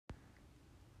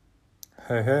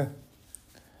Hey, hey.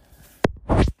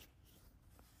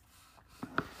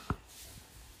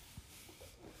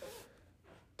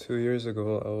 2 years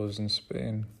ago, I was in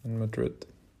Spain, in Madrid,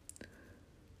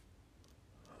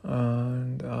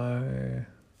 and I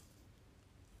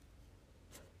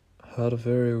had a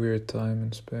very weird time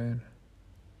in Spain.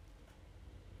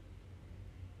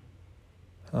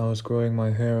 I was growing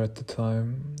my hair at the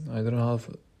time. I didn't have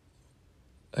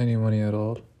any money at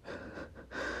all,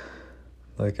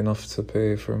 like enough to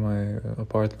pay for my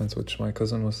apartment, which my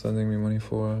cousin was sending me money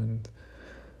for, and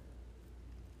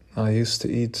I used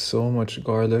to eat so much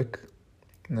garlic,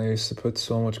 and I used to put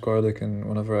so much garlic in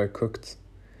whenever I cooked,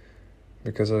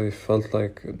 because I felt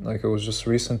like it was just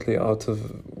recently out of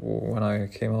when I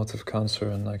came out of cancer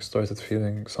and like started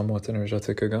feeling somewhat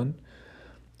energetic again.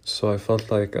 So I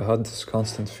felt like I had this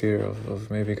constant fear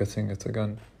of maybe getting it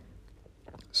again.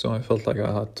 So I felt like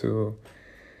I had to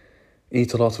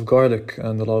eat a lot of garlic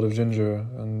and a lot of ginger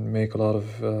and make a lot of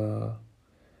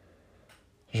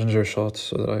ginger shots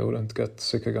so that I wouldn't get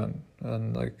sick again.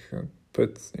 And like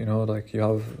put, like you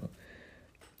have,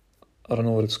 I don't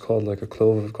know what it's called, like a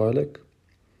clove of garlic.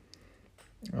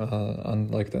 And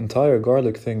like the entire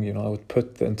garlic thing, I would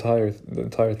put the entire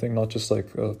thing, not just like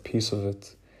a piece of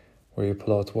it where you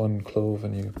pull out one clove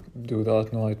and you do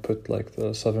that. No, I'd put like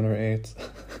the 7 or 8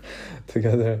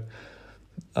 together.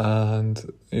 And,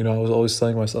 I was always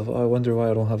telling myself, I wonder why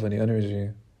I don't have any energy.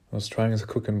 I was trying to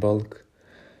cook in bulk,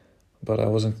 but I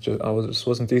just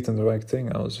wasn't eating the right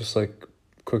thing. I was just like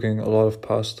cooking a lot of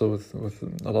pasta with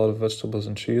a lot of vegetables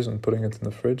and cheese and putting it in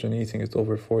the fridge and eating it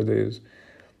over 4 days.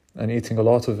 And eating a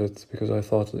lot of it because I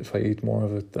thought if I eat more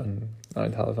of it, then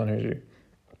I'd have energy.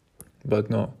 But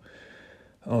no,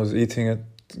 I was eating it.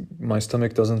 My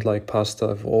stomach doesn't like pasta.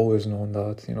 I've always known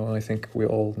that. I think we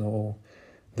all know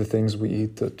the things we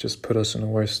eat that just put us in a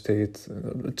worse state.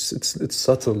 It's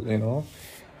subtle,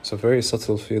 It's a very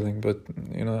subtle feeling, but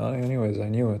anyways, I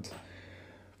knew it.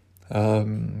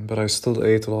 But I still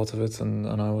ate a lot of it,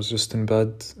 and I was just in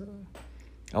bed.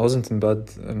 I wasn't in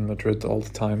bed in Madrid all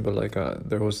the time, but like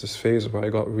there was this phase where I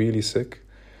got really sick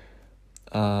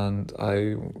and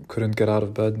I couldn't get out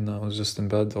of bed, and I was just in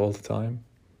bed all the time,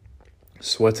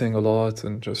 sweating a lot,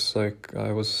 and just like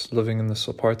I was living in this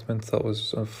apartment that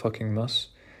was a fucking mess.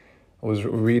 It was a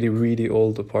really, really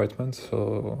old apartment,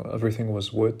 so everything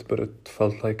was wood, but it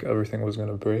felt like everything was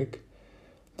gonna break.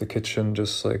 The kitchen,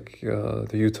 just like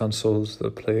the utensils, the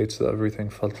plates,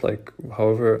 everything felt like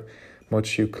however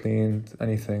much you cleaned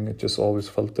anything, it just always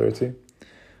felt dirty.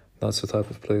 That's the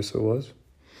type of place it was.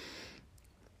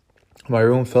 My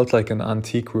room felt like an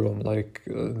antique room, like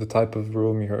the type of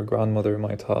room your grandmother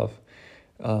might have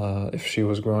if she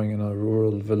was growing in a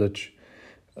rural village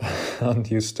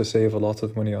and used to save a lot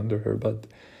of money under her bed.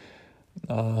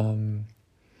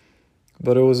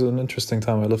 But it was an interesting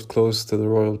time. I lived close to the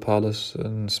Royal Palace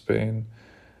in Spain,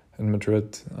 in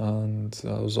Madrid, and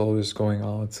I was always going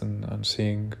out and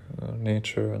seeing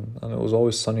nature, and it was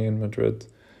always sunny in Madrid,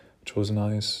 which was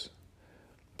nice.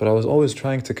 But I was always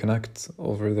trying to connect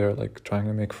over there, like trying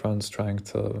to make friends,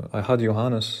 I had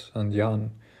Johannes and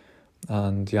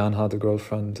Jan had a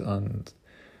girlfriend, and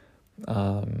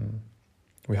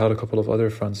we had a couple of other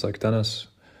friends like Dennis.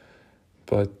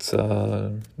 But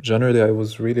generally I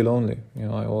was really lonely.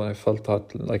 I felt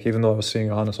that, like, even though I was seeing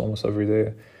Johannes almost every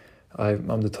day,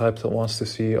 I'm the type that wants to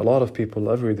see a lot of people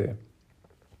every day.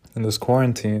 In this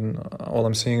quarantine, all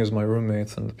I'm seeing is my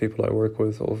roommates and the people I work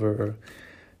with over,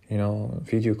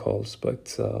 video calls.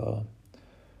 But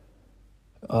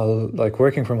like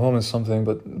working from home is something.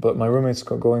 But my roommate's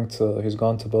he's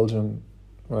gone to Belgium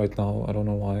right now. I don't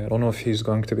know why. I don't know if he's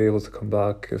going to be able to come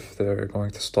back, if they're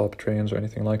going to stop trains or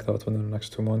anything like that within the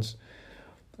next 2 months.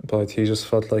 But he just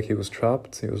felt like he was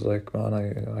trapped. He was like, man,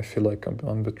 I feel like I'm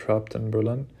a bit trapped in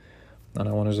Berlin, and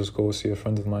I want to just go see a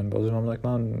friend of mine in Belgium. I'm like,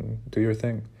 man, do your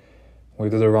thing. We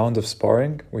did a round of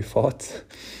sparring. We fought.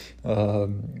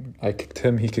 I kicked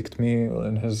him. He kicked me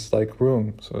in his like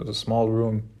room. So it's a small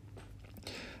room.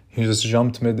 He just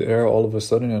jumped mid-air all of a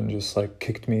sudden and just like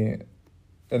kicked me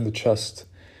in the chest,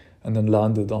 and then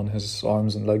landed on his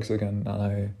arms and legs again.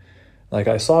 And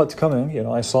I saw it coming.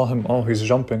 I saw him. Oh, he's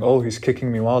jumping. Oh, he's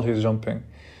kicking me while he's jumping.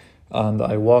 And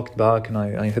I walked back and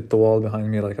I hit the wall behind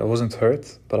me. Like, I wasn't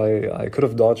hurt, but I could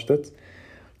have dodged it.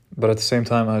 But at the same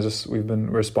time,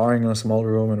 we're sparring in a small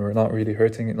room and we're not really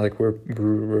hurting it. Like,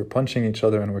 we're punching each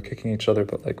other and we're kicking each other,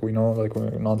 but like we know like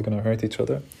we're not gonna hurt each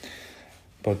other.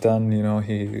 But then,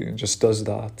 he just does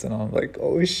that, and I'm like,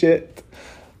 oh shit.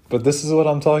 But this is what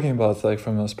I'm talking about, like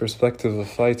from this perspective of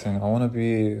fighting.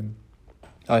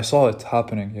 I saw it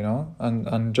happening, you know,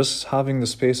 and just having the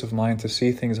space of mind to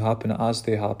see things happen as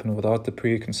they happen without the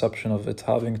preconception of it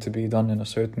having to be done in a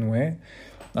certain way,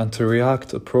 and to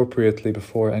react appropriately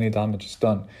before any damage is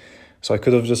done. So I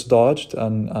could have just dodged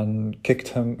and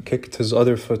kicked his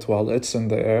other foot while it's in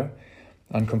the air,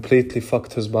 and completely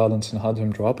fucked his balance and had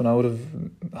him drop, and I would have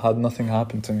had nothing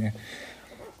happen to me.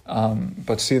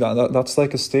 But see, that's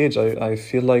like a stage. I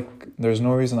feel like there's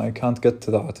no reason I can't get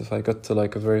to that if I get to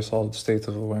like a very solid state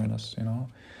of awareness, you know.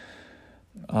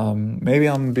 Maybe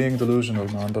I'm being delusional,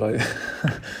 man, but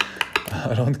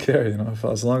I don't care, you know.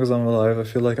 As long as I'm alive, I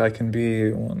feel like I can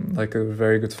be like a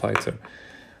very good fighter.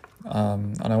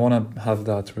 And I want to have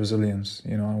that resilience,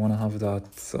 you know. I want to have that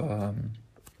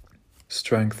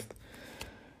strength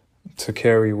to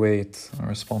carry weight and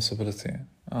responsibility.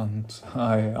 And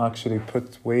I actually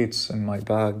put weights in my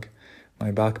bag,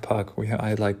 my backpack.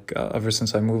 Ever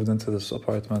since I moved into this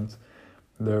apartment,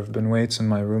 there have been weights in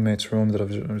my roommate's room that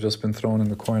have just been thrown in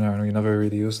the corner, and we never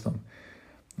really used them.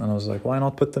 And I was like, why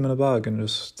not put them in a bag and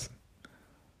just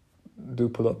do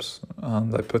pull-ups?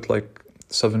 And I put like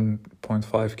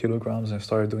 7.5 kilograms, and I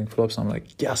started doing pull-ups. And I'm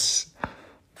like, yes,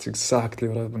 it's exactly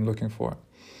what I've been looking for.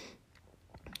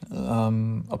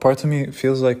 A part of me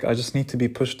feels like I just need to be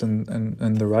pushed in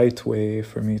the right way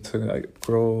for me to like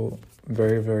grow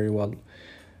very, very well.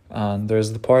 And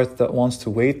there's the part that wants to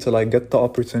wait till I get the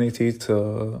opportunity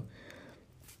to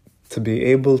be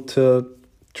able to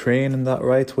train in that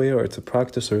right way, or to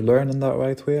practice or learn in that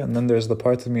right way. And then there's the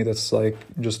part of me that's like,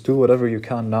 just do whatever you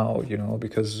can now, you know,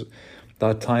 because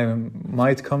that time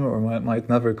might come or might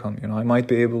never come. You know, I might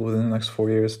be able within the next 4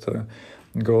 years to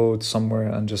go somewhere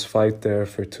and just fight there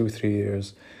for 2-3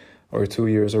 years, or 2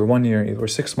 years, or 1 year, or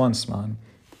 6 months, man.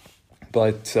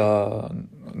 But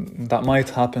that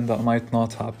might happen, that might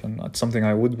not happen. That's something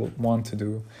I would want to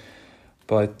do.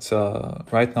 But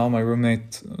right now, my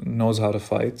roommate knows how to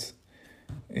fight.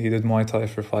 He did Muay Thai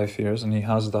for 5 years, and he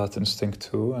has that instinct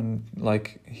too. And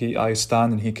like I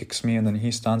stand and he kicks me, and then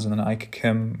he stands and then I kick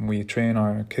him. We train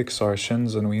our kicks, our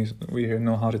shins, and we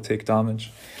know how to take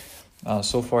damage.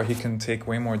 So far, he can take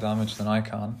way more damage than I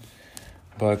can.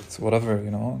 But whatever,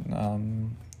 you know.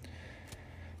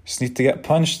 Just need to get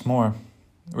punched more.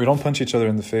 We don't punch each other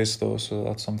in the face, though, so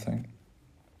that's something.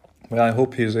 But I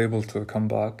hope he is able to come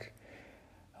back.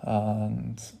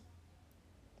 And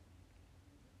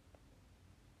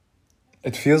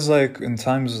it feels like in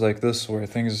times like this where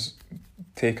things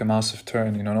take a massive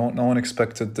turn, you know, no one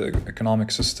expected the economic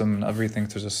system and everything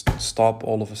to just stop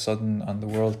all of a sudden and the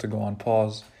world to go on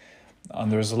pause.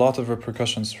 And there's a lot of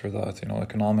repercussions for that, you know,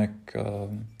 economic,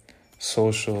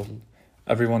 social,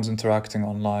 everyone's interacting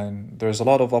online. There's a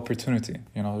lot of opportunity,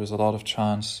 you know, there's a lot of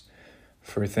chance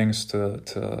for things to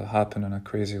happen in a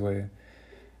crazy way.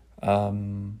 I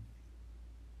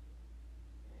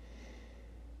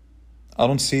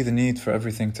don't see the need for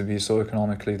everything to be so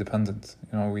economically dependent.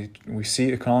 You know, we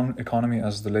see economy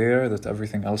as the layer that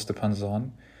everything else depends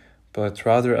on, but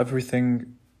rather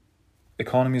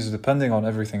economy is depending on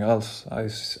everything else. I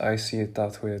see it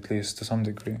that way, at least to some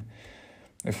degree.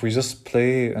 If we just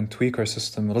play and tweak our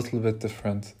system a little bit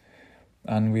different,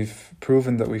 and we've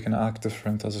proven that we can act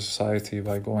different as a society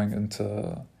by going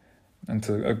into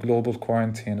a global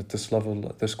quarantine at this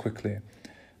level, this quickly.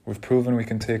 We've proven we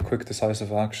can take quick,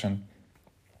 decisive action.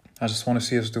 I just want to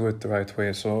see us do it the right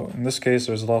way. So in this case,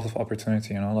 there's a lot of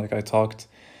opportunity, you know, like I talked,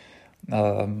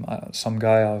 some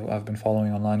guy I've been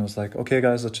following online was like, okay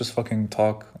guys, let's just fucking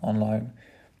talk online.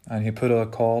 And he put a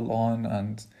call on,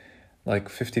 and like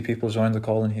 50 people joined the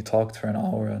call, and he talked for an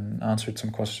hour and answered some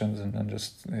questions, and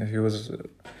just, he was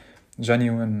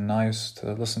genuine, nice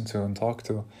to listen to and talk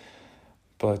to.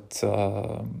 But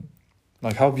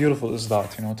like, how beautiful is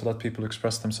that, you know, to let people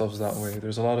express themselves that way.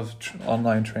 There's a lot of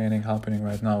online training happening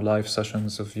right now, live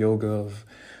sessions of yoga,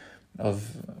 of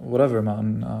whatever,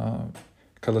 man,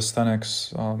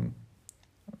 calisthenics,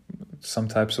 some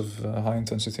types of high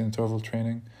intensity interval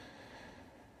training.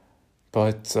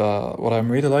 But what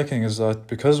I'm really liking is that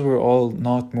because we're all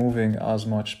not moving as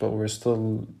much, but we're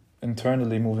still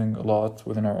internally moving a lot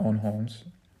within our own homes,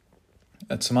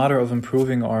 it's a matter of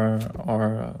improving our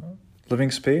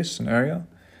living space and area,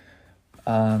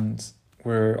 and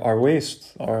our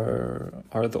waste,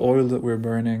 the oil that we're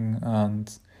burning,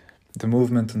 and the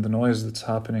movement and the noise that's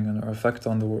happening, and our effect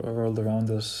on the world around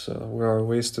us, where our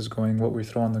waste is going, what we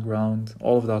throw on the ground,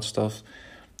 all of that stuff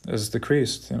is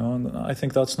decreased, you know, and I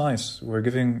think that's nice. We're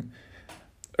giving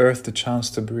Earth the chance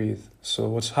to breathe. So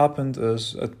what's happened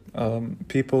is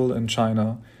people in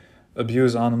China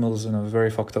abuse animals in a very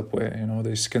fucked up way. You know,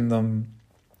 they skin them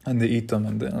and they eat them,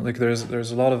 and like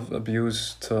there's a lot of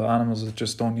abuse to animals that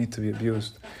just don't need to be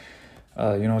abused.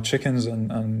 Chickens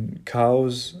and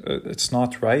cows, it's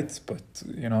not right, but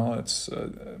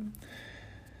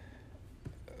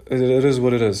it is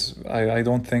what it is. I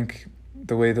don't think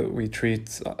the way that we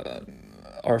treat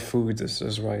our food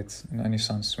is right in any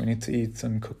sense. We need to eat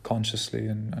and cook consciously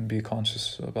and be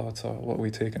conscious about what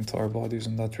we take into our bodies,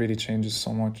 and that really changes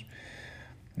so much.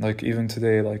 Like even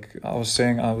today, like I was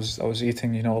saying, I was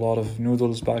eating a lot of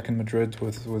noodles back in Madrid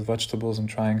with vegetables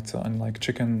and like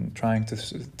chicken, trying to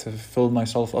fill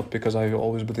myself up because I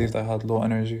always believed I had low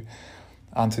energy.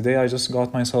 And today I just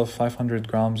got myself 500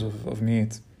 grams of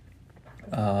meat.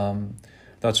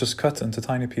 That's just cut into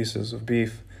tiny pieces of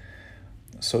beef.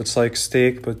 So it's like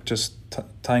steak, but just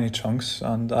tiny chunks.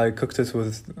 And I cooked it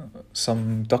with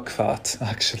some duck fat,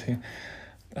 actually,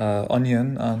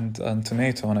 onion and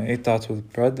tomato. And I ate that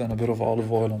with bread and a bit of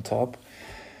olive oil on top.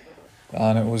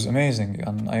 And it was amazing.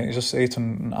 And I just ate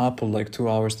an apple like 2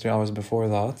 hours, 3 hours before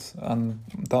that. And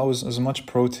that was as much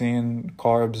protein,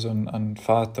 carbs, and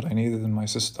fat that I needed in my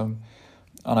system.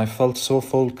 And I felt so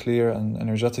full, clear, and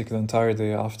energetic the entire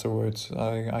day afterwards.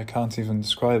 I can't even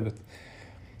describe it.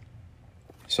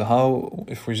 So how,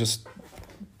 if we just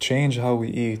change how we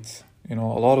eat,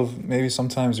 maybe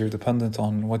sometimes you're dependent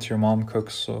on what your mom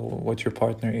cooks or what your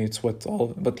partner eats,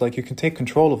 but like you can take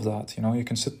control of that, you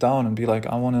can sit down and be like,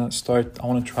 I want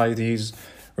to try these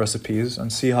recipes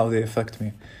and see how they affect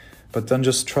me. But then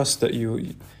just trust that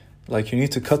you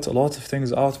need to cut a lot of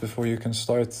things out before you can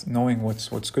start knowing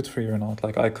what's good for you or not.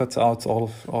 Like I cut out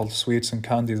all sweets and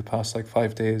candy the past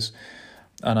 5 days,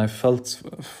 and I felt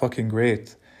fucking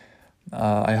great.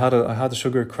 I had a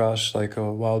sugar crash a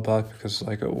while back because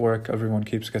at work everyone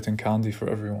keeps getting candy for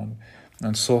everyone,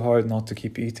 and it's so hard not to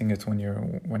keep eating it when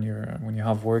you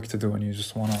have work to do and you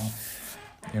just want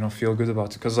to feel good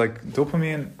about it, because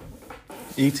dopamine,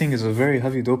 eating is a very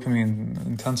heavy dopamine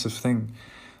intensive thing.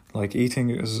 Like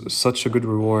eating is such a good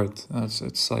reward.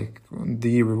 It's like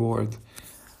the reward.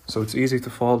 So it's easy to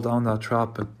fall down that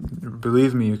trap, but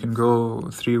believe me, you can go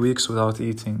 3 weeks without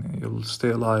eating, you'll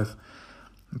stay alive.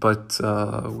 But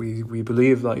we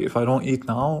believe that if I don't eat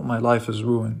now, my life is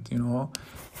ruined,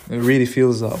 It really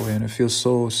feels that way, and it feels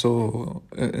so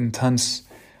intense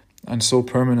and so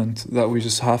permanent that we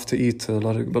just have to eat to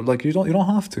let it. But you don't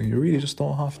have to. You really just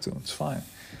don't have to. It's fine.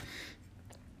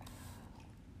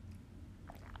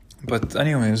 But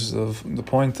anyways, the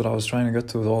point that I was trying to get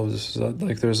to with all of this is that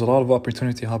there's a lot of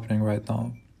opportunity happening right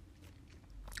now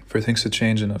for things to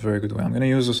change in a very good way. I'm going to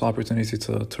use this opportunity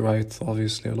to write,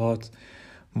 obviously, a lot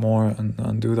more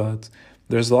and do that.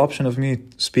 There's the option of me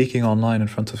speaking online in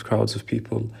front of crowds of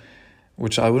people,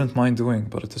 which I wouldn't mind doing,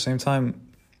 but at the same time,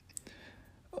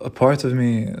 a part of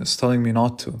me is telling me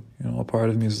not to. A part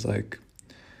of me is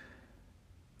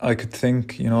I could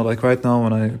think, right now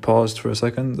when I paused for a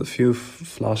second, a few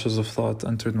flashes of thought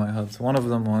entered my head. One of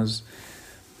them was,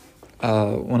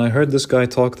 when I heard this guy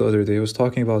talk the other day, he was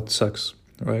talking about sex,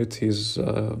 right? He's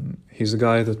a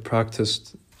guy that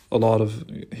practiced a lot of,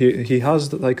 he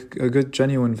has a good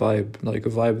genuine vibe, a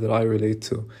vibe that I relate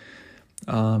to.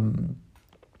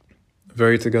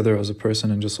 Very together as a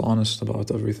person and just honest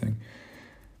about everything.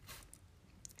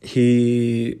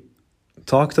 He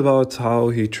talked about how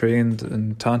he trained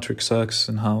in tantric sex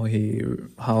and how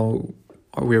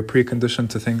we are preconditioned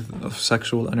to think of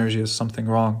sexual energy as something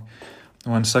wrong,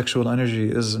 when sexual energy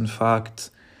is in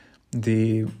fact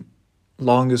the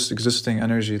longest existing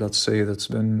energy, let's say, that's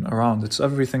been around. It's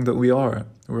everything that we are.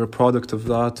 We're a product of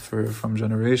that from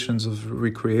generations of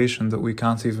recreation that we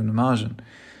can't even imagine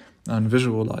and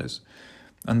visualize.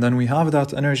 And then we have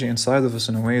that energy inside of us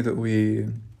in a way that we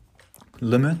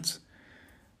limit,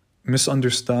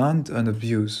 misunderstand, and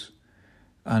abuse.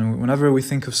 And whenever we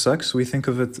think of sex, we think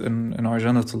of it in our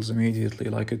genitals immediately,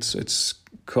 it's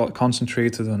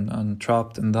concentrated and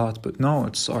trapped in that. But no,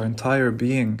 it's our entire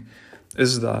being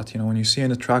is that. When you see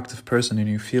an attractive person and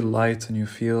you feel light and you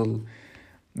feel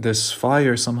this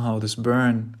fire somehow, this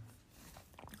burn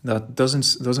that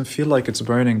doesn't feel like it's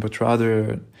burning, but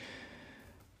rather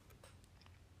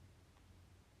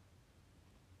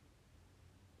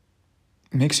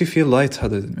makes you feel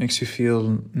lightheaded. It makes you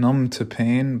feel numb to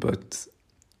pain, but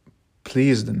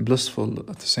pleased and blissful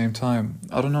at the same time.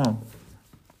 I don't know.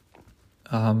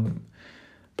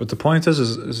 But the point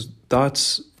is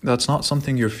that's not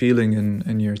something you're feeling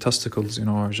in your testicles,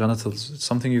 or genitals. It's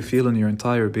something you feel in your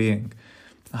entire being.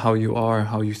 How you are,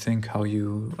 how you think, how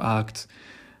you act.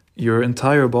 Your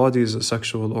entire body is a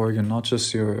sexual organ, not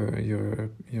just your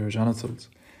genitals.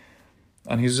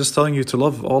 And he's just telling you to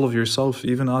love all of yourself,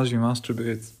 even as you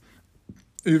masturbate,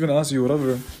 even as you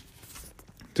whatever.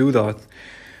 Do that.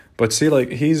 But see,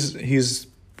 he's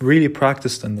really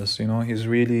practiced in this, he's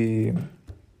really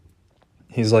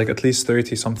He's like at least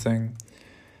 30 something.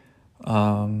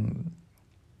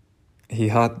 He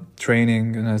had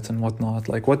training in it and whatnot.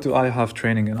 Like, what do I have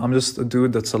training in? I'm just a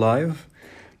dude that's alive,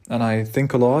 and I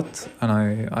think a lot, and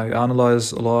I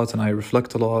analyze a lot, and I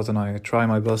reflect a lot, and I try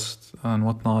my best and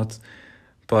whatnot.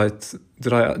 But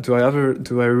do I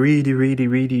really, really,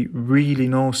 really, really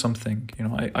know something? You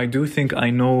know, I do think I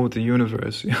know the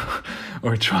universe, you know,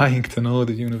 or trying to know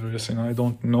the universe. You know, I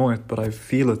don't know it, but I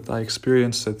feel it. I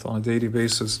experience it on a daily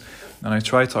basis, and I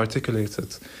try to articulate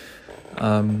it.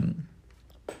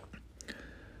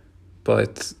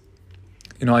 But,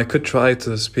 you know, I could try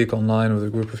to speak online with a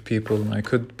group of people, and I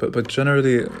could, but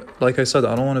generally, like I said,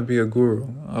 I don't want to be a guru.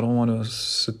 I don't want to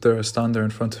stand there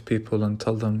in front of people and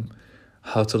tell them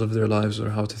how to live their lives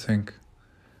or how to think.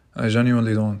 I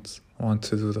genuinely don't want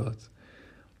to do that.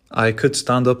 I could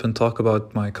stand up and talk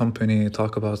about my company,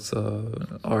 talk about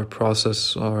our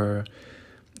process, or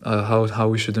how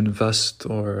we should invest,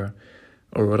 or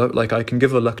whatever. Like, I can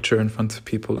give a lecture in front of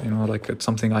people, you know, like it's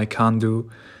something I can do,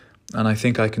 and I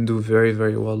think I can do very,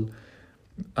 very well.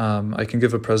 I can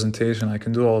give a presentation, I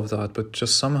can do all of that, but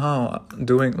just somehow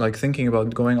thinking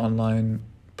about going online,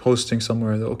 posting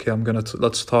somewhere that, okay,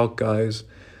 let's talk, guys,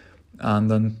 and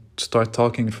then start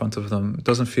talking in front of them. It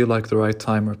doesn't feel like the right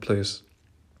time or place.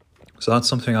 So that's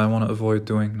something I want to avoid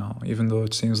doing now, even though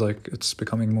it seems like it's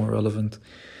becoming more relevant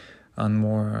and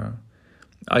more.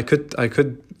 I could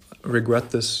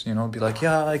regret this, you know, be like,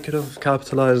 yeah, I could have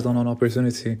capitalized on an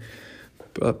opportunity,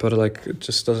 but like, it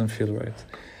just doesn't feel right.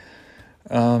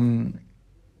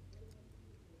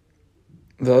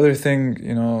 The other thing,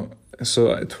 you know,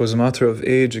 so it was a matter of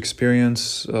age,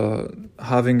 experience,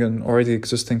 having an already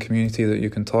existing community that you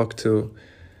can talk to.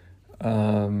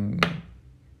 I'm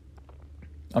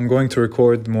going to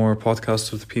record more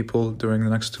podcasts with people during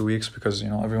the next 2 weeks because, you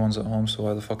know, everyone's at home, so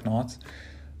why the fuck not?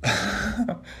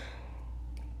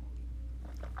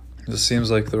 This seems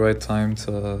like the right time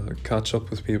to catch up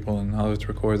with people and have it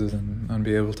recorded and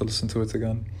be able to listen to it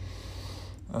again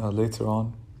later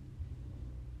on.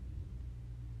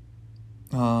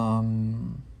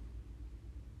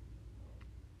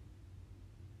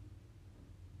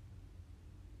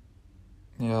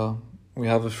 Yeah, we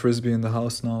have a frisbee in the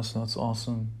house now, so that's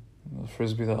awesome. A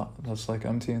frisbee that's like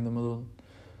empty in the middle.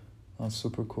 That's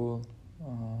super cool.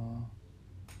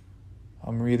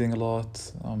 I'm reading a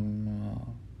lot. I'm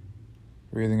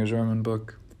reading a German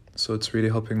book, so it's really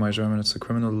helping my German. It's a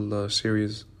criminal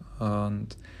series,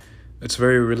 and it's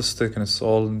very realistic, and it's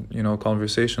all, you know,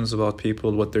 conversations about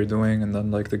people, what they're doing, and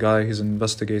then like the guy, he's an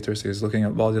investigator, so he's looking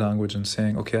at body language and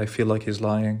saying, okay, I feel like he's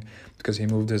lying because he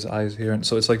moved his eyes here. And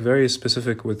so it's like very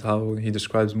specific with how he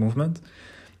describes movement,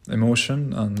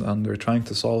 emotion, and they're trying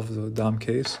to solve the damn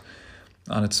case.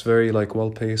 And it's very like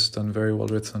well paced and very well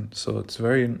written. So it's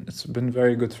been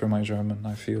very good for my German,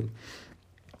 I feel.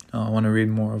 I want to read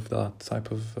more of that type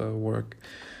of work.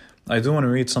 I do want to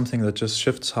read something that just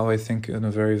shifts how I think in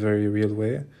a very, very real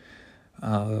way.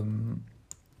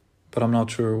 But I'm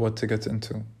not sure what to get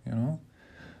into, you know?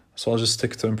 So I'll just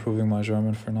stick to improving my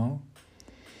German for now.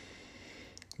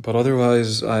 But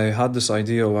otherwise, I had this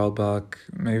idea a while back.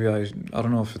 Maybe I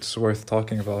don't know if it's worth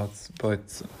talking about,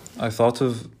 but I thought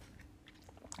of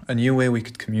a new way we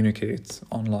could communicate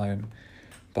online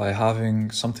by having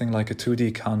something like a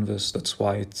 2D canvas that's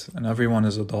white and everyone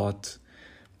is a dot.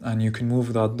 And you can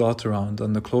move that dot around,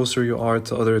 and the closer you are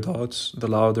to other dots, the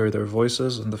louder their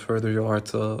voices, and the further you are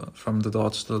from the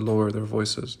dots, the lower their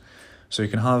voices. So you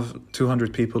can have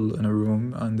 200 people in a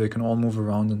room, and they can all move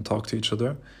around and talk to each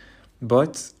other.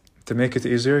 But to make it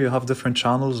easier, you have different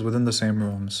channels within the same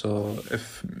room. So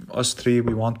if us three,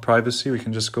 we want privacy, we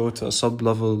can just go to a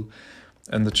sub-level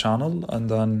in the channel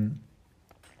and then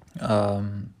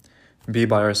be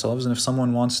by ourselves. And if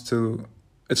someone wants to...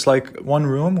 It's like one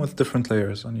room with different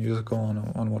layers, and you just go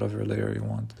on whatever layer you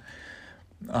want.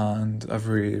 And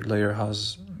every layer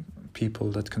has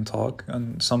people that can talk.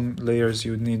 And some layers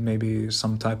you would need maybe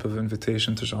some type of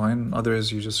invitation to join.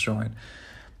 Others you just join.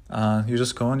 You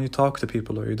just go and you talk to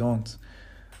people, or you don't.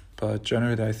 But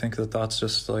generally I think that's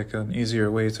just like an easier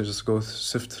way to just go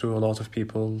sift through a lot of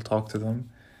people, talk to them,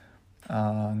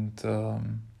 and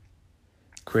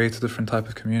create a different type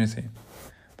of community.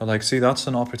 But like, see, that's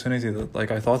an opportunity that, like,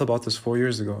 I thought about this 4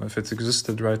 years ago. If it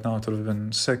existed right now, it would have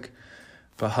been sick.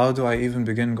 But how do I even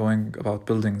begin going about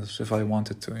building this if I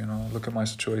wanted to? You know, look at my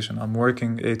situation. I'm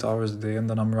working 8 hours a day, and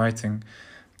then I'm writing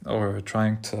or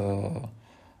trying to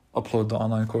upload the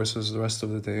online courses the rest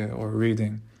of the day, or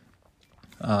reading.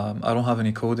 I don't have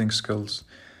any coding skills.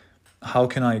 How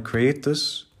can I create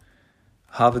this,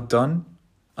 have it done,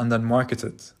 and then market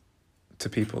it to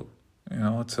people? You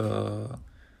know,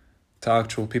 to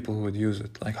actual people who would use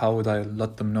it. Like, how would I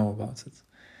let them know about it?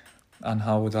 And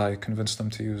how would I convince them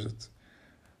to use it?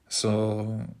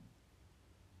 So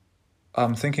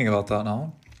I'm thinking about that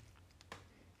now.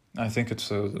 I think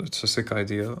it's a sick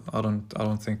idea. I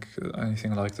don't think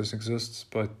anything like this exists,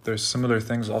 but there's similar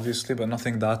things obviously, but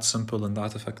nothing that simple and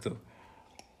that effective.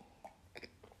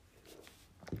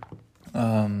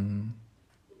 And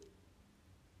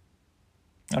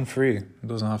free. It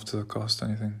doesn't have to cost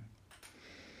anything.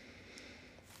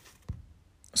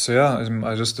 So yeah,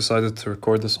 I just decided to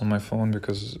record this on my phone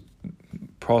because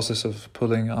process of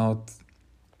pulling out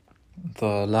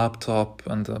the laptop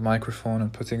and the microphone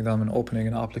and putting them and opening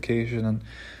an application, and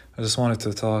I just wanted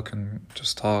to talk and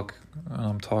just talk, and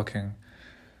I'm talking.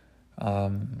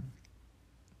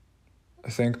 I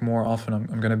think more often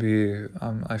I'm going to be,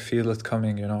 I feel it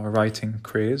coming, a writing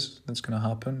craze that's going to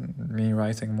happen, me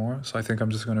writing more. So I think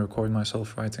I'm just going to record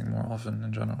myself writing more often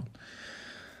in general.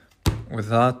 With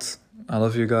that, I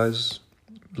love you guys.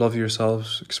 Love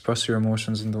yourselves. Express your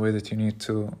emotions in the way that you need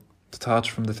to.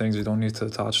 Detach from the things you don't need to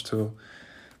attach to.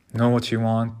 Know what you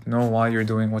want. Know why you're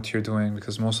doing what you're doing,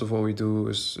 because most of what we do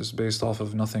is based off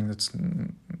of nothing that's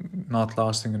not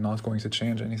lasting and not going to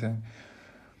change anything.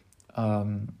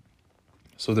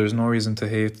 So there's no reason to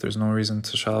hate. There's no reason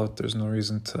to shout. There's no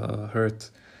reason to hurt.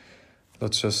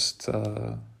 Let's just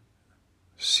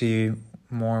see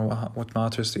more what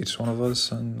matters to each one of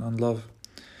us and love.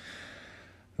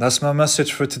 That's my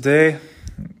message for today.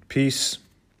 Peace.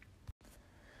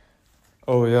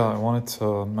 Oh yeah, I wanted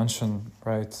to mention,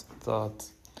 that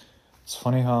it's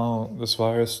funny how this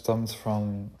virus stems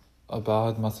from a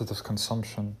bad method of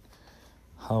consumption,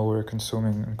 how we're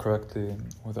consuming incorrectly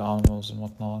with animals and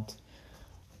whatnot,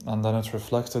 and then it's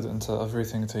reflected into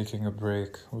everything taking a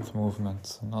break with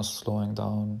movement and us slowing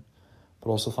down, but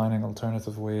also finding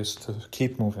alternative ways to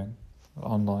keep moving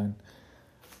online.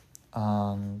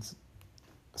 And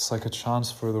it's like a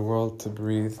chance for the world to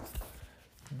breathe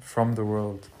from the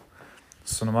world.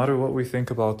 So no matter what we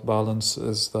think about balance,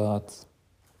 is that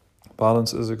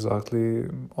balance is exactly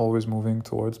always moving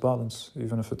towards balance.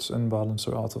 Even if it's in balance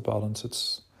or out of balance,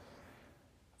 it's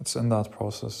in that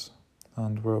process,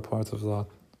 and we're a part of that.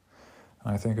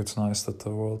 And I think it's nice that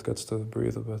the world gets to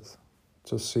breathe a bit,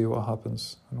 just see what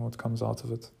happens and what comes out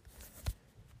of it.